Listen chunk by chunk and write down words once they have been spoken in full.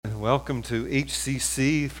Welcome to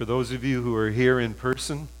HCC for those of you who are here in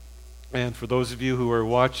person. And for those of you who are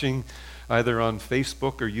watching either on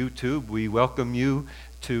Facebook or YouTube, we welcome you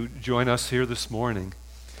to join us here this morning.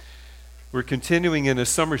 We're continuing in a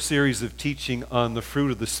summer series of teaching on the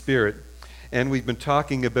fruit of the Spirit. And we've been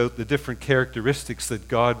talking about the different characteristics that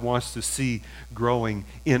God wants to see growing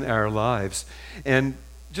in our lives. And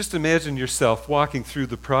just imagine yourself walking through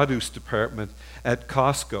the produce department at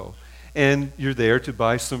Costco. And you're there to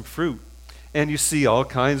buy some fruit. And you see all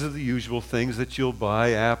kinds of the usual things that you'll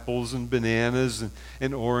buy, apples and bananas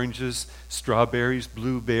and oranges, strawberries,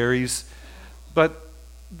 blueberries. But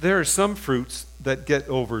there are some fruits that get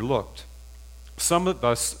overlooked. Some of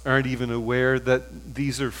us aren't even aware that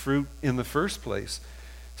these are fruit in the first place.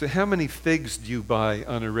 So how many figs do you buy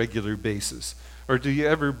on a regular basis? Or do you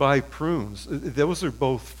ever buy prunes? Those are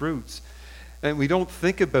both fruits. And we don't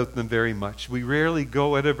think about them very much. We rarely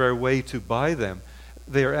go out of our way to buy them.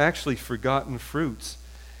 They are actually forgotten fruits.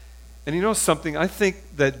 And you know something? I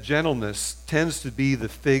think that gentleness tends to be the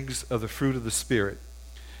figs of the fruit of the Spirit.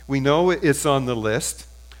 We know it's on the list,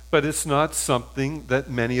 but it's not something that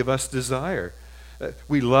many of us desire.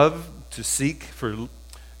 We love to seek for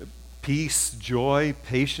peace, joy,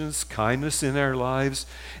 patience, kindness in our lives,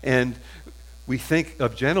 and we think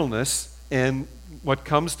of gentleness, and what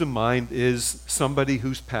comes to mind is somebody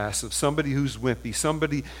who's passive, somebody who's wimpy,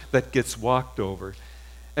 somebody that gets walked over.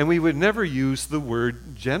 And we would never use the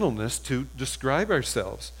word gentleness to describe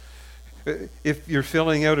ourselves. If you're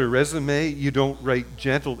filling out a resume, you don't write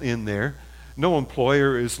gentle in there. No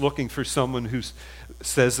employer is looking for someone who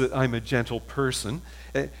says that I'm a gentle person.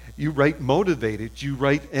 You write motivated, you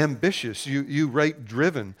write ambitious, you write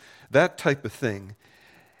driven, that type of thing.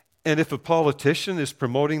 And if a politician is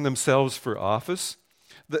promoting themselves for office,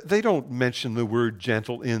 they don't mention the word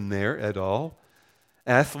gentle in there at all.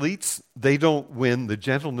 Athletes, they don't win the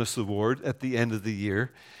Gentleness Award at the end of the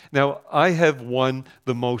year. Now, I have won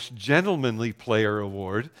the Most Gentlemanly Player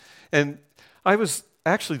Award, and I was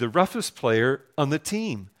actually the roughest player on the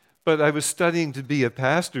team. But I was studying to be a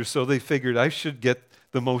pastor, so they figured I should get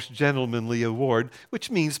the Most Gentlemanly Award,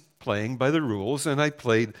 which means playing by the rules, and I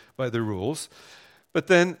played by the rules. But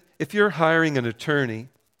then, if you're hiring an attorney,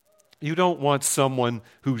 you don't want someone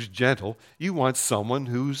who's gentle. You want someone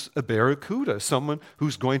who's a barracuda, someone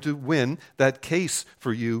who's going to win that case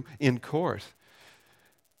for you in court.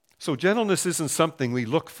 So gentleness isn't something we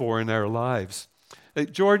look for in our lives.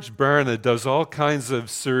 George Barna does all kinds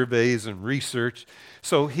of surveys and research.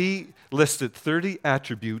 So he listed 30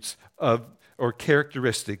 attributes or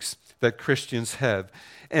characteristics that Christians have.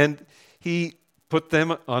 And he put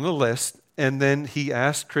them on a list. And then he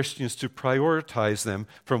asked Christians to prioritize them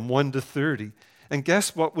from 1 to 30. And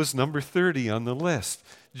guess what was number 30 on the list?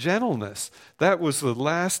 Gentleness. That was the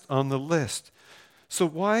last on the list. So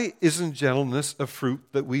why isn't gentleness a fruit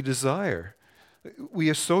that we desire? We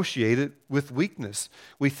associate it with weakness.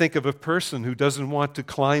 We think of a person who doesn't want to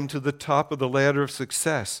climb to the top of the ladder of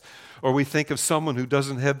success. Or we think of someone who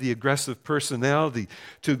doesn't have the aggressive personality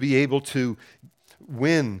to be able to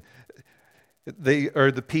win. They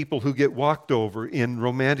are the people who get walked over in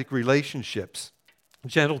romantic relationships.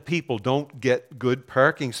 Gentle people don't get good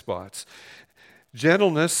parking spots.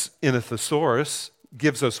 Gentleness in a thesaurus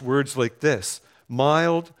gives us words like this: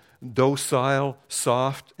 mild, docile,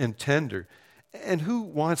 soft, and tender. And who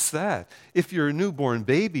wants that? If you're a newborn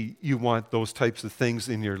baby, you want those types of things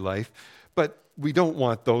in your life, but we don't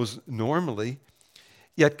want those normally.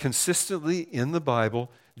 Yet consistently in the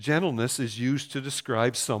Bible, gentleness is used to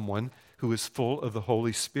describe someone who is full of the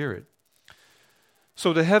Holy Spirit.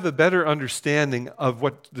 So to have a better understanding of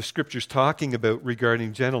what the Scripture's talking about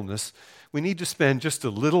regarding gentleness, we need to spend just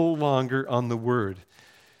a little longer on the word.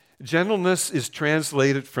 Gentleness is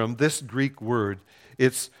translated from this Greek word.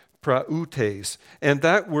 It's prautes, and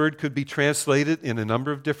that word could be translated in a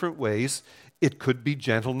number of different ways. It could be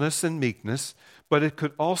gentleness and meekness, but it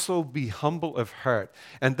could also be humble of heart.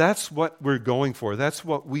 And that's what we're going for. That's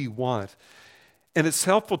what we want. And it's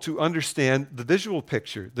helpful to understand the visual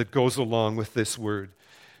picture that goes along with this word.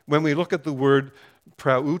 When we look at the word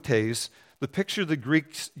prautes, the picture the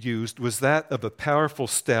Greeks used was that of a powerful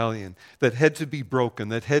stallion that had to be broken,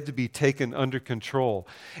 that had to be taken under control.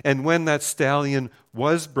 And when that stallion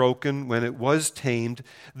was broken, when it was tamed,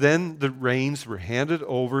 then the reins were handed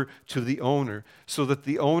over to the owner so that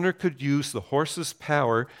the owner could use the horse's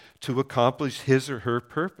power to accomplish his or her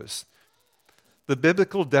purpose. The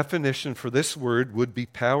biblical definition for this word would be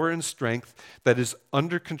power and strength that is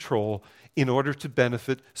under control in order to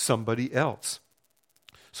benefit somebody else.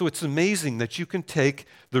 So it's amazing that you can take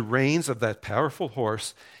the reins of that powerful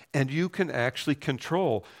horse and you can actually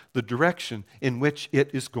control the direction in which it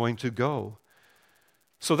is going to go.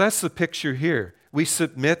 So that's the picture here. We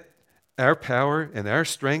submit our power and our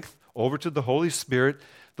strength over to the Holy Spirit.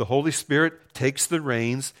 The Holy Spirit takes the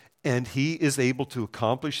reins, and he is able to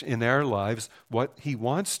accomplish in our lives what he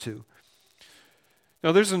wants to.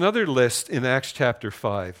 Now, there's another list in Acts chapter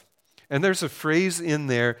 5, and there's a phrase in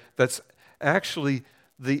there that's actually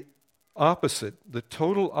the opposite, the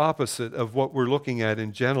total opposite of what we're looking at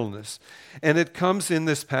in gentleness. And it comes in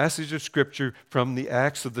this passage of Scripture from the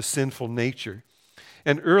acts of the sinful nature.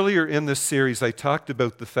 And earlier in this series, I talked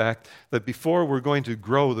about the fact that before we're going to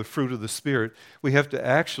grow the fruit of the Spirit, we have to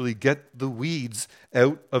actually get the weeds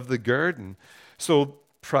out of the garden. So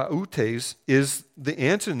prautes is the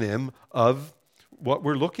antonym of what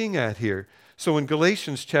we're looking at here. So in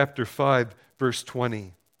Galatians chapter 5, verse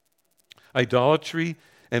 20, idolatry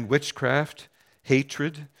and witchcraft,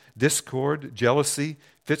 hatred, discord, jealousy,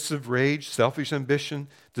 fits of rage, selfish ambition,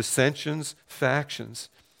 dissensions, factions.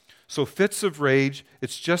 So fits of rage,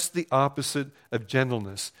 it's just the opposite of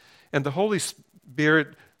gentleness. And the Holy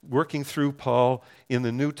Spirit working through Paul in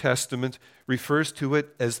the New Testament refers to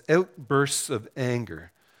it as outbursts of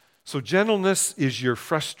anger. So gentleness is your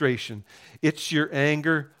frustration. It's your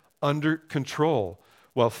anger under control.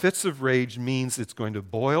 While fits of rage means it's going to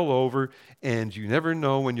boil over and you never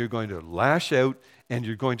know when you're going to lash out and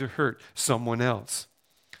you're going to hurt someone else.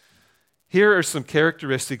 Here are some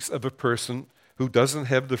characteristics of a person who doesn't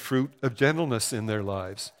have the fruit of gentleness in their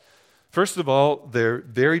lives. First of all, they're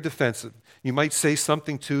very defensive. You might say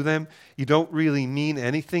something to them, you don't really mean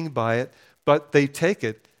anything by it, but they take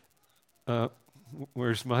it.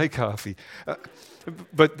 Where's my coffee?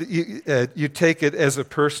 But you take it as a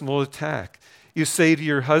personal attack. You say to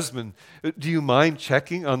your husband, do you mind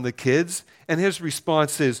checking on the kids? And his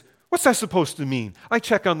response is, what's that supposed to mean? I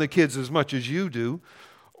check on the kids as much as you do.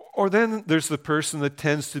 Or then there's the person that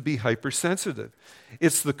tends to be hypersensitive.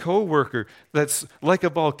 It's the coworker that's like a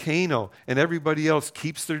volcano and everybody else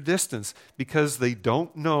keeps their distance because they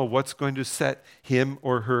don't know what's going to set him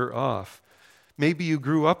or her off. Maybe you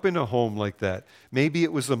grew up in a home like that. Maybe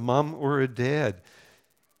it was a mom or a dad.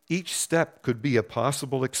 Each step could be a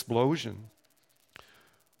possible explosion.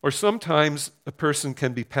 Or sometimes a person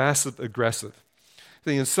can be passive-aggressive.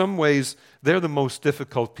 In some ways, they're the most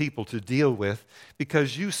difficult people to deal with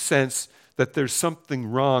because you sense that there's something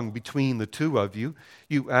wrong between the two of you.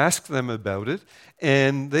 You ask them about it,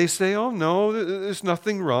 and they say, oh, no, there's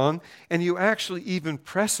nothing wrong. And you actually even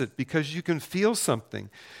press it because you can feel something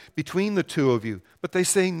between the two of you. But they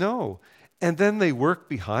say no. And then they work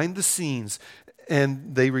behind the scenes,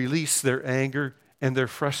 and they release their anger and their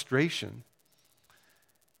frustration.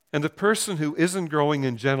 And the person who isn't growing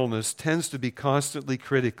in gentleness tends to be constantly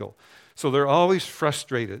critical. So they're always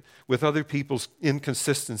frustrated with other people's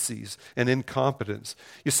inconsistencies and incompetence.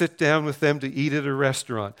 You sit down with them to eat at a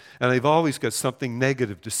restaurant, and they've always got something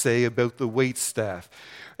negative to say about the wait staff.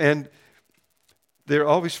 And they're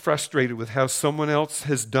always frustrated with how someone else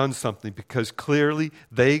has done something because clearly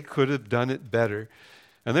they could have done it better.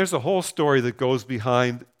 And there's a whole story that goes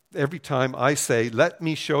behind every time I say, let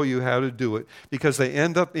me show you how to do it, because they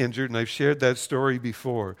end up injured, and I've shared that story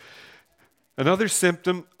before. Another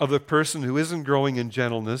symptom of a person who isn't growing in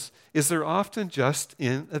gentleness is they're often just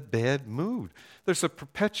in a bad mood. There's a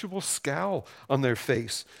perpetual scowl on their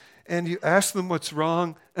face, and you ask them what's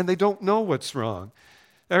wrong, and they don't know what's wrong.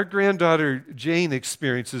 Our granddaughter Jane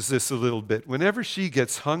experiences this a little bit. Whenever she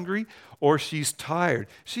gets hungry or she's tired,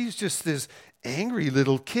 she's just this angry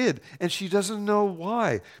little kid, and she doesn't know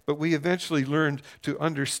why, but we eventually learned to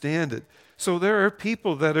understand it. So there are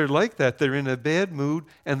people that are like that. They're in a bad mood,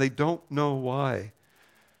 and they don't know why.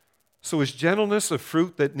 So is gentleness a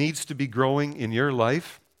fruit that needs to be growing in your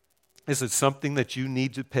life? Is it something that you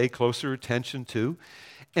need to pay closer attention to?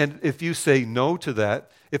 And if you say no to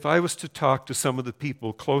that, if I was to talk to some of the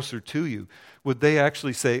people closer to you, would they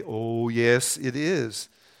actually say, oh, yes, it is?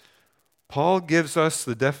 Paul gives us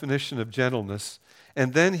the definition of gentleness,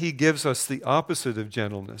 and then he gives us the opposite of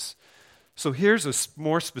gentleness. So here's a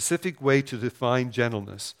more specific way to define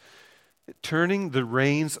gentleness: turning the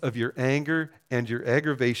reins of your anger and your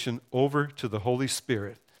aggravation over to the Holy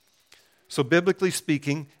Spirit. So biblically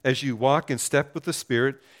speaking, as you walk in step with the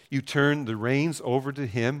Spirit, you turn the reins over to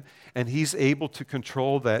Him, and He's able to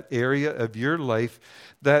control that area of your life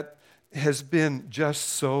that has been just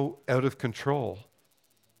so out of control.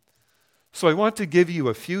 So I want to give you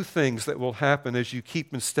a few things that will happen as you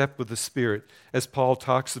keep in step with the Spirit, as Paul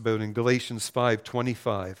talks about in Galatians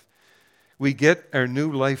 5:25. We get our new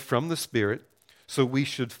life from the Spirit, so we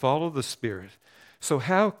should follow the Spirit. So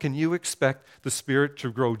how can you expect the Spirit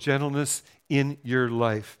to grow gentleness in your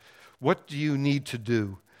life? What do you need to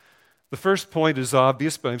do? The first point is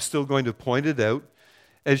obvious, but I'm still going to point it out.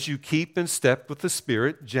 As you keep in step with the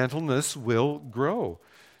Spirit, gentleness will grow.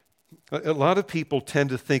 A lot of people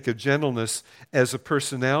tend to think of gentleness as a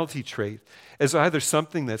personality trait, as either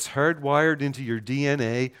something that's hardwired into your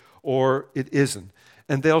DNA or it isn't.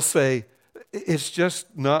 And they'll say, it's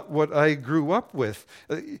just not what I grew up with.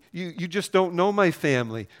 You just don't know my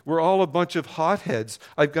family. We're all a bunch of hotheads.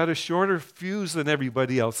 I've got a shorter fuse than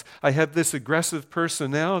everybody else. I have this aggressive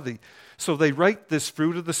personality. So they write this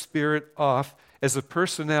fruit of the Spirit off as a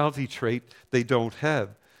personality trait they don't have.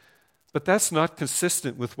 But that's not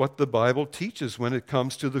consistent with what the Bible teaches when it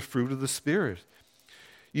comes to the fruit of the Spirit.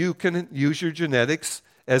 You can use your genetics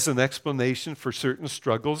as an explanation for certain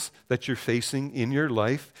struggles that you're facing in your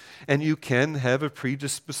life, and you can have a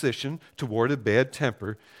predisposition toward a bad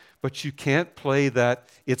temper, but you can't play that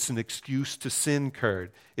it's an excuse to sin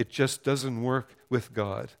card. It just doesn't work with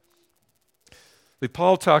God.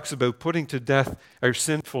 Paul talks about putting to death our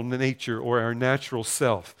sinful nature or our natural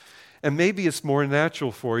self. And maybe it's more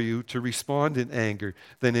natural for you to respond in anger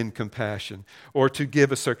than in compassion, or to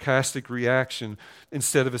give a sarcastic reaction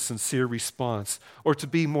instead of a sincere response, or to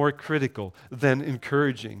be more critical than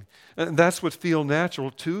encouraging. And that's what feels natural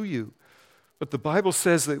to you. But the Bible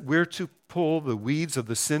says that we're to pull the weeds of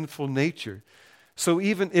the sinful nature. So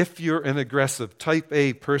even if you're an aggressive type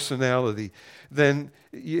A personality, and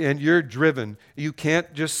you're driven, you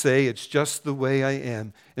can't just say it's just the way I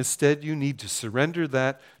am. Instead, you need to surrender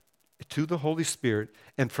that to the Holy Spirit,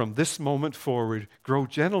 and from this moment forward, grow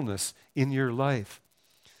gentleness in your life.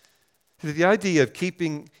 The idea of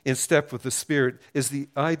keeping in step with the Spirit is the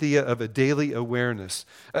idea of a daily awareness,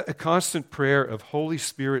 a constant prayer of Holy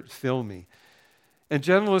Spirit, fill me. And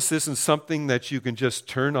gentleness isn't something that you can just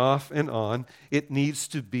turn off and on. It needs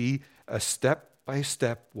to be a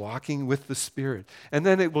step-by-step walking with the Spirit. And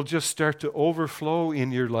then it will just start to overflow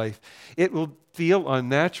in your life. It will feel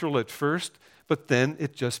unnatural at first, but then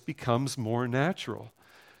it just becomes more natural.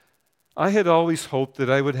 I had always hoped that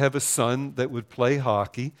I would have a son that would play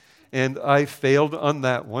hockey, and I failed on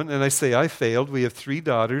that one. And I say I failed. We have 3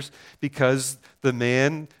 daughters because the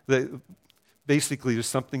man, basically there's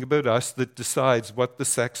something about us that decides what the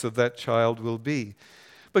sex of that child will be.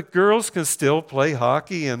 But girls can still play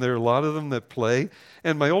hockey, and there are a lot of them that play.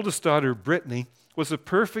 And my oldest daughter, Brittany, was a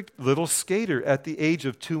perfect little skater at the age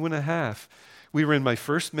of 2.5. We were in my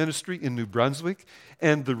first ministry in New Brunswick,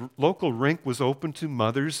 and the local rink was open to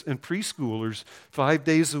mothers and preschoolers 5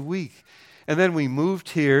 days a week. And then we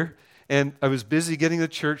moved here, and I was busy getting the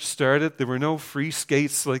church started. There were no free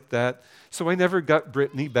skates like that, so I never got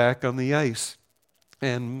Brittany back on the ice.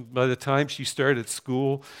 And by the time she started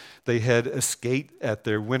school, they had a skate at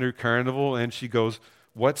their winter carnival, and she goes,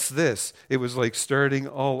 "What's this?" It was like starting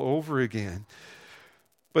all over again.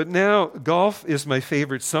 But now golf is my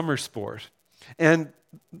favorite summer sport. And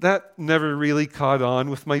that never really caught on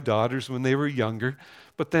with my daughters when they were younger.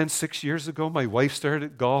 But then 6 years ago, my wife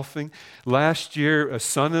started golfing. Last year, a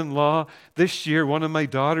son-in-law. This year, one of my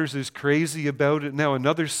daughters is crazy about it. Now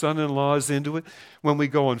another son-in-law is into it. When we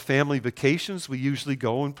go on family vacations, we usually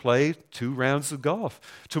go and play 2 rounds of golf.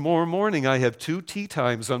 Tomorrow morning, I have 2 tee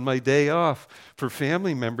times on my day off for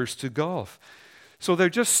family members to golf. So they're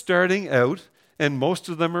just starting out, and most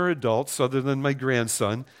of them are adults other than my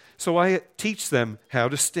grandson. So I teach them how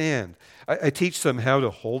to stand. I teach them how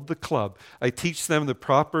to hold the club. I teach them the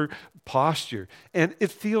proper posture. And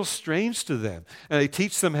it feels strange to them. And I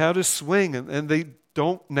teach them how to swing, and they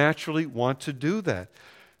don't naturally want to do that.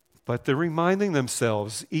 But they're reminding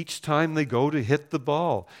themselves each time they go to hit the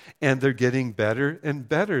ball. And they're getting better and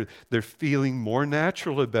better. They're feeling more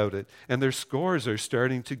natural about it. And their scores are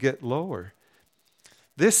starting to get lower.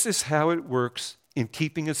 This is how it works in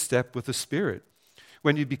keeping a step with the Spirit.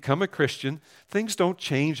 When you become a Christian, things don't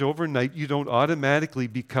change overnight. You don't automatically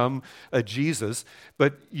become a Jesus,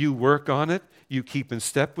 but you work on it, you keep in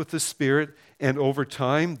step with the Spirit, and over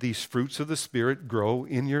time, these fruits of the Spirit grow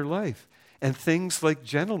in your life. And things like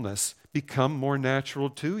gentleness become more natural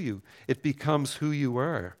to you. It becomes who you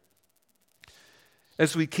are.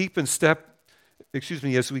 As we keep in touch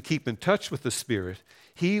with the Spirit,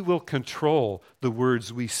 He will control the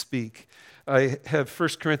words we speak. I have 1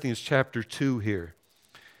 Corinthians chapter 2 here.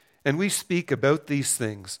 And we speak about these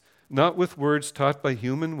things, not with words taught by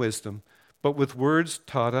human wisdom, but with words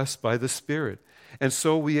taught us by the Spirit. And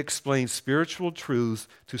so we explain spiritual truths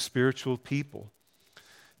to spiritual people.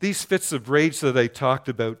 These fits of rage that I talked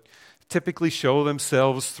about typically show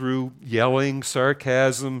themselves through yelling,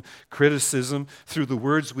 sarcasm, criticism, through the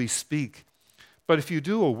words we speak. But if you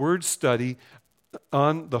do a word study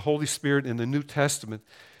on the Holy Spirit in the New Testament,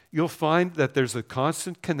 you'll find that there's a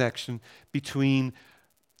constant connection between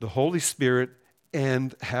the Holy Spirit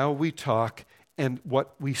and how we talk and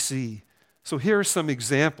what we see. So here are some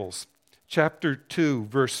examples. Chapter 2,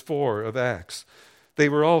 verse 4 of Acts. They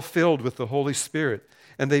were all filled with the Holy Spirit,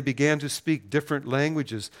 and they began to speak different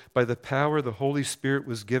languages by the power the Holy Spirit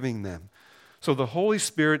was giving them. So the Holy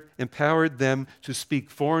Spirit empowered them to speak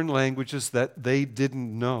foreign languages that they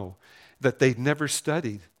didn't know, that they'd never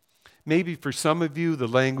studied. Maybe for some of you, the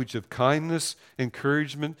language of kindness,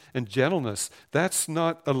 encouragement, and gentleness, that's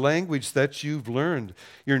not a language that you've learned.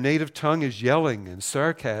 Your native tongue is yelling and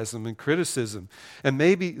sarcasm and criticism, and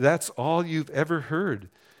maybe that's all you've ever heard.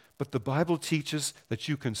 But the Bible teaches that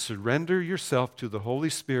you can surrender yourself to the Holy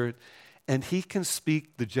Spirit, and He can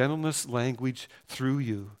speak the gentleness language through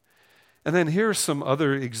you. And then here are some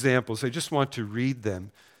other examples. I just want to read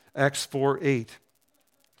them. Acts 4:8.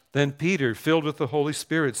 Then Peter, filled with the Holy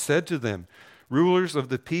Spirit, said to them, rulers of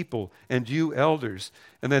the people and you elders.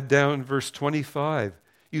 And then down in verse 25,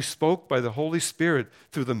 you spoke by the Holy Spirit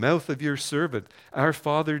through the mouth of your servant, our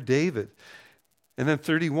father David. And then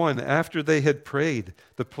 31, after they had prayed,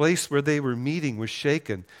 the place where they were meeting was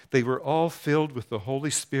shaken. They were all filled with the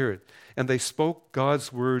Holy Spirit, and they spoke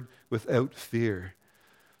God's word without fear.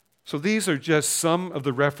 So these are just some of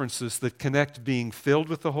the references that connect being filled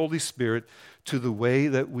with the Holy Spirit to the way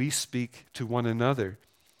that we speak to one another.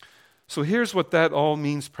 So here's what that all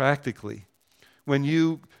means practically. When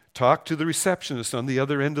you talk to the receptionist on the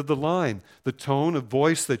other end of the line, the tone of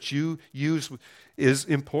voice that you use is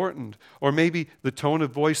important. Or maybe the tone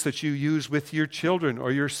of voice that you use with your children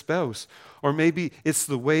or your spouse. Or maybe it's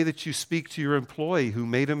the way that you speak to your employee who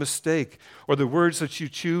made a mistake. Or the words that you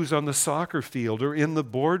choose on the soccer field or in the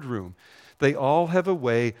boardroom. They all have a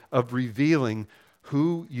way of revealing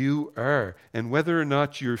who you are and whether or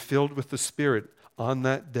not you're filled with the Spirit on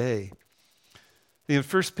that day. In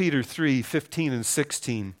 1 Peter 3:15 and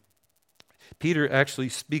 16, Peter actually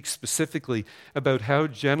speaks specifically about how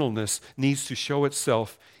gentleness needs to show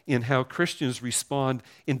itself in how Christians respond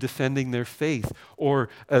in defending their faith or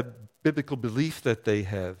a biblical belief that they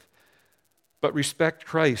have. But respect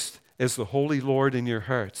Christ as the Holy Lord in your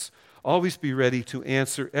hearts. Always be ready to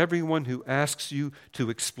answer everyone who asks you to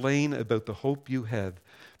explain about the hope you have,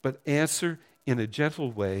 but answer in a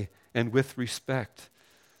gentle way and with respect.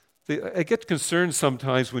 I get concerned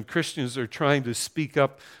sometimes when Christians are trying to speak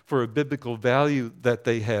up for a biblical value that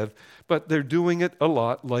they have, but they're doing it a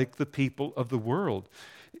lot like the people of the world.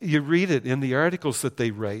 You read it in the articles that they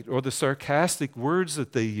write, or the sarcastic words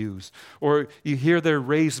that they use, or you hear their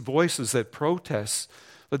raised voices at protests.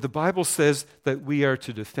 But the Bible says that we are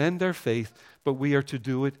to defend our faith, but we are to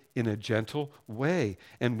do it in a gentle way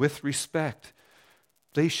and with respect.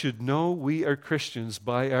 They should know we are Christians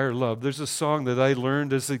by our love. There's a song that I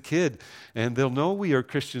learned as a kid, and they'll know we are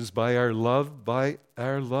Christians by our love, by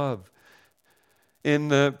our love. In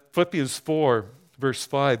Philippians 4, verse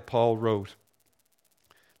 5, Paul wrote,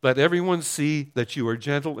 let everyone see that you are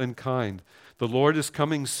gentle and kind. The Lord is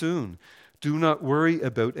coming soon. Do not worry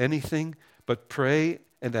about anything, but pray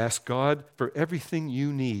and ask God for everything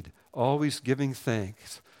you need, always giving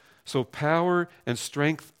thanks. So power and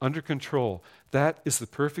strength under control, that is the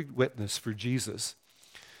perfect witness for Jesus.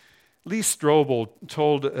 Lee Strobel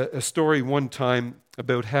told a story one time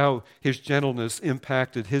about how his gentleness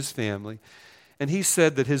impacted his family. And he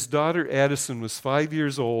said that his daughter Addison was 5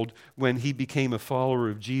 years old when he became a follower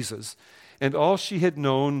of Jesus. And all she had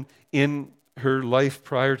known in her life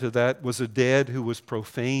prior to that was a dad who was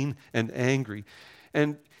profane and angry.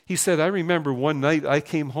 And he said, I remember one night I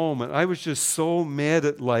came home and I was just so mad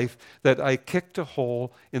at life that I kicked a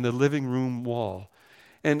hole in the living room wall.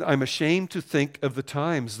 And I'm ashamed to think of the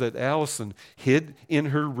times that Allison hid in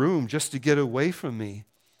her room just to get away from me.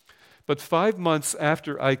 But 5 months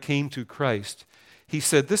after I came to Christ, he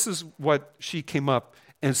said, this is what she came up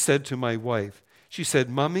and said to my wife. She said,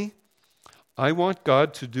 Mommy, I want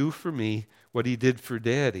God to do for me what he did for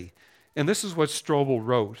Daddy. And this is what Strobel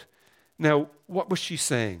wrote. Now, what was she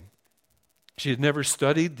saying? She had never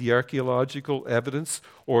studied the archaeological evidence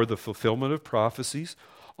or the fulfillment of prophecies.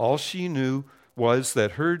 All she knew was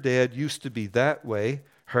that her dad used to be that way,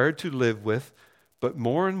 hard to live with, but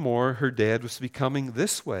more and more her dad was becoming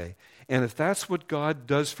this way. And if that's what God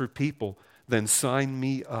does for people, then sign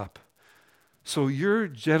me up. So your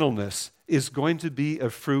gentleness is going to be a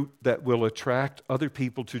fruit that will attract other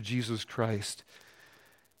people to Jesus Christ.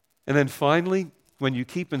 And then finally, when you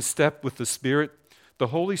keep in step with the Spirit, the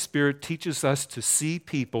Holy Spirit teaches us to see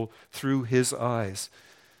people through his eyes.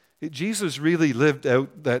 Jesus really lived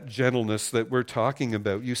out that gentleness that we're talking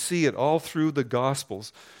about. You see it all through the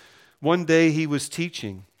Gospels. one day he was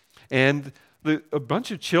teaching, and a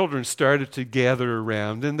bunch of children started to gather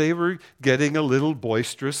around, and they were getting a little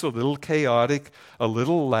boisterous, a little chaotic, a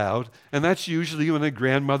little loud. And that's usually when a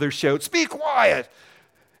grandmother shouts, "Be quiet!"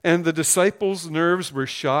 And the disciples' nerves were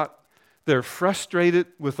shot. They're frustrated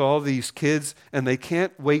with all these kids, and they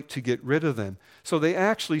can't wait to get rid of them. So they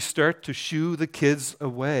actually start to shoo the kids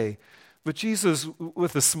away. But Jesus,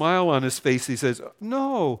 with a smile on his face, he says,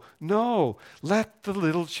 "No, no, let the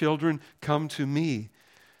little children come to me."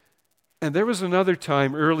 And there was another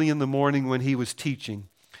time early in the morning when he was teaching,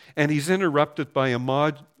 and he's interrupted by a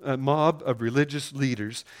mob of religious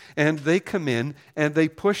leaders, and they come in and they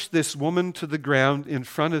push this woman to the ground in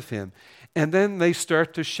front of him. And then they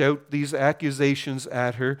start to shout these accusations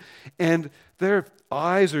at her, and their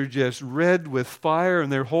eyes are just red with fire,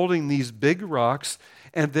 and they're holding these big rocks,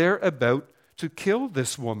 and they're about to kill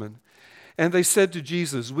this woman. And they said to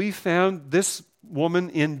Jesus, "We found this woman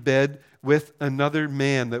in bed with another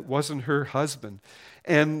man that wasn't her husband.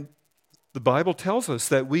 And the Bible tells us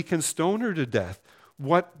that we can stone her to death.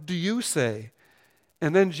 What do you say?"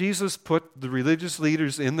 And then Jesus put the religious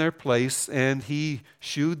leaders in their place, and he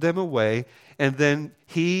shooed them away, and then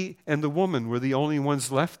he and the woman were the only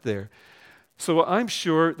ones left there. So I'm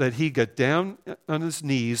sure that he got down on his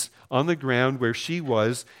knees on the ground where she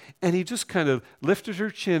was, and he just kind of lifted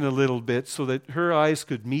her chin a little bit so that her eyes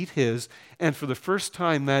could meet his. And for the first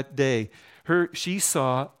time that day, she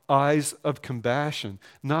saw eyes of compassion,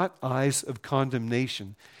 not eyes of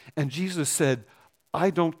condemnation. And Jesus said,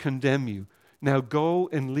 "I don't condemn you. Now go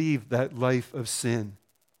and leave that life of sin."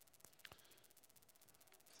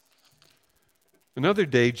 Another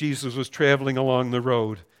day, Jesus was traveling along the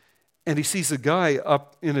road, and he sees a guy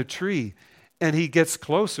up in a tree, and he gets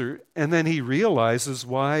closer, and then he realizes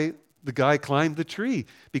why the guy climbed the tree,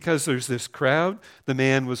 because there's this crowd. The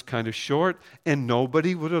man was kind of short, and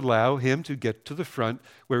nobody would allow him to get to the front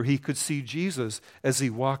where he could see Jesus as he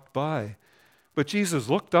walked by. But Jesus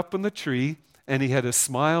looked up in the tree, and he had a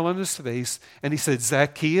smile on his face, and he said,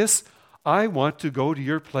 "Zacchaeus, I want to go to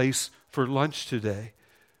your place for lunch today."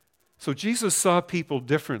 So Jesus saw people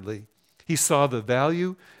differently. He saw the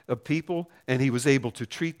value of people, and he was able to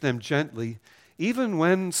treat them gently, even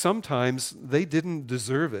when sometimes they didn't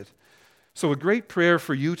deserve it. So a great prayer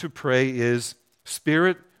for you to pray is,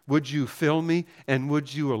 "Spirit, would you fill me, and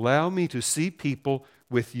would you allow me to see people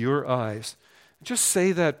with your eyes?" Just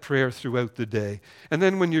say that prayer throughout the day. And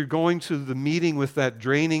then when you're going to the meeting with that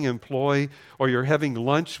draining employee, or you're having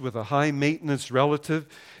lunch with a high-maintenance relative,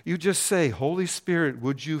 you just say, "Holy Spirit,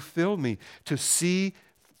 would you fill me to see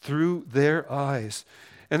through their eyes?"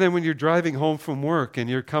 And then when you're driving home from work and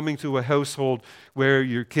you're coming to a household where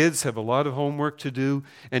your kids have a lot of homework to do,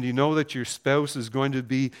 and you know that your spouse is going to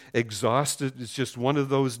be exhausted, it's just one of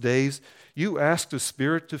those days, you ask the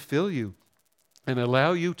Spirit to fill you and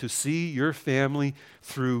allow you to see your family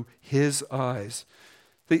through His eyes.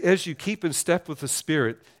 As you keep in step with the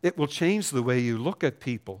Spirit, it will change the way you look at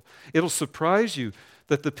people. It'll surprise you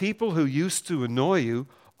that the people who used to annoy you,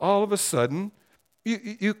 all of a sudden,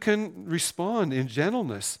 you can respond in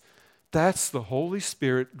gentleness. That's the Holy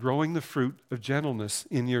Spirit growing the fruit of gentleness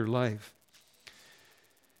in your life.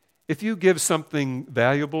 If you give something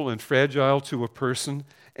valuable and fragile to a person,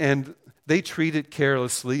 and they treat it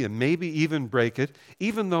carelessly and maybe even break it,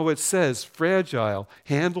 even though it says fragile,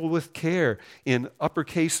 handle with care in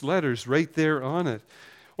uppercase letters right there on it.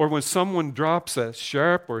 Or when someone drops a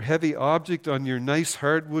sharp or heavy object on your nice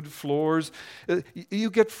hardwood floors, you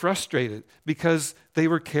get frustrated because they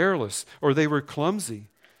were careless or they were clumsy.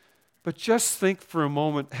 But just think for a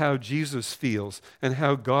moment how Jesus feels and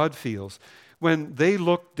how God feels when they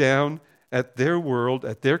look down at their world,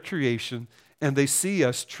 at their creation, and they see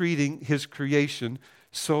us treating His creation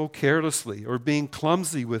so carelessly, or being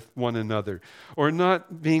clumsy with one another, or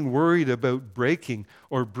not being worried about breaking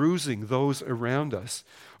or bruising those around us.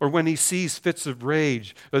 Or when He sees fits of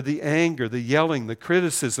rage, or the anger, the yelling, the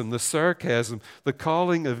criticism, the sarcasm, the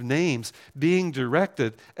calling of names being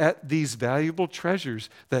directed at these valuable treasures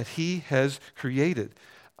that He has created.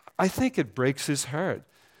 I think it breaks His heart.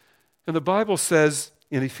 And the Bible says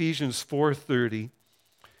in Ephesians 4:30,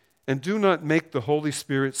 "And do not make the Holy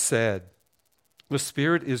Spirit sad. The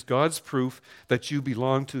Spirit is God's proof that you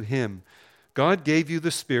belong to Him. God gave you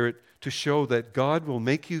the Spirit to show that God will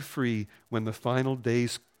make you free when the final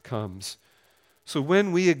days comes." So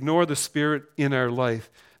when we ignore the Spirit in our life,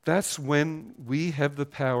 that's when we have the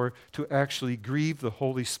power to actually grieve the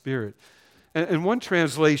Holy Spirit. And one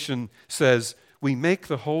translation says, "We make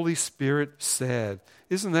the Holy Spirit sad."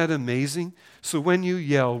 Isn't that amazing? So when you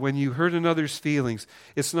yell, when you hurt another's feelings,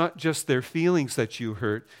 it's not just their feelings that you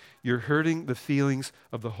hurt. you're hurting the feelings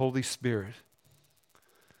of the Holy Spirit.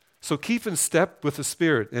 So keep in step with the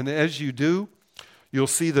Spirit. And as you do, you'll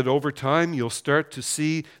see that over time you'll start to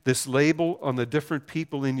see this label on the different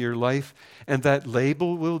people in your life, and that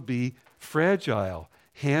label will be fragile.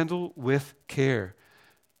 Handle with care.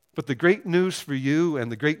 But the great news for you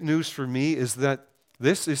and the great news for me is that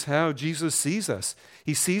this is how Jesus sees us.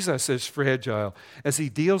 He sees us as fragile, as he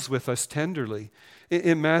deals with us tenderly.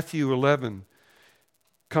 In Matthew 11,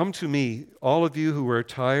 "Come to me, all of you who are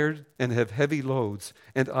tired and have heavy loads,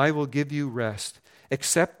 and I will give you rest.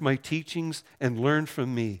 Accept my teachings and learn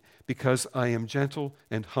from me, because I am gentle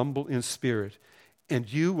and humble in spirit,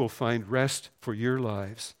 and you will find rest for your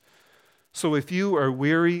lives." So if you are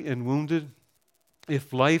weary and wounded,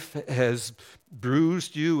 if life has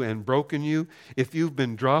bruised you and broken you, if you've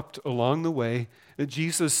been dropped along the way,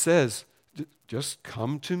 Jesus says, just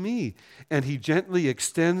come to me. And he gently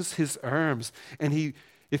extends his arms. And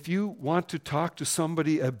if you want to talk to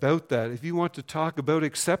somebody about that, if you want to talk about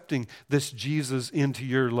accepting this Jesus into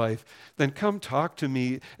your life, then come talk to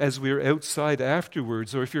me as we're outside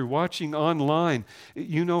afterwards. Or if you're watching online,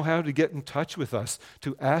 you know how to get in touch with us,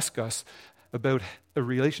 to ask us about a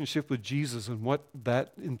relationship with Jesus and what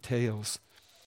that entails.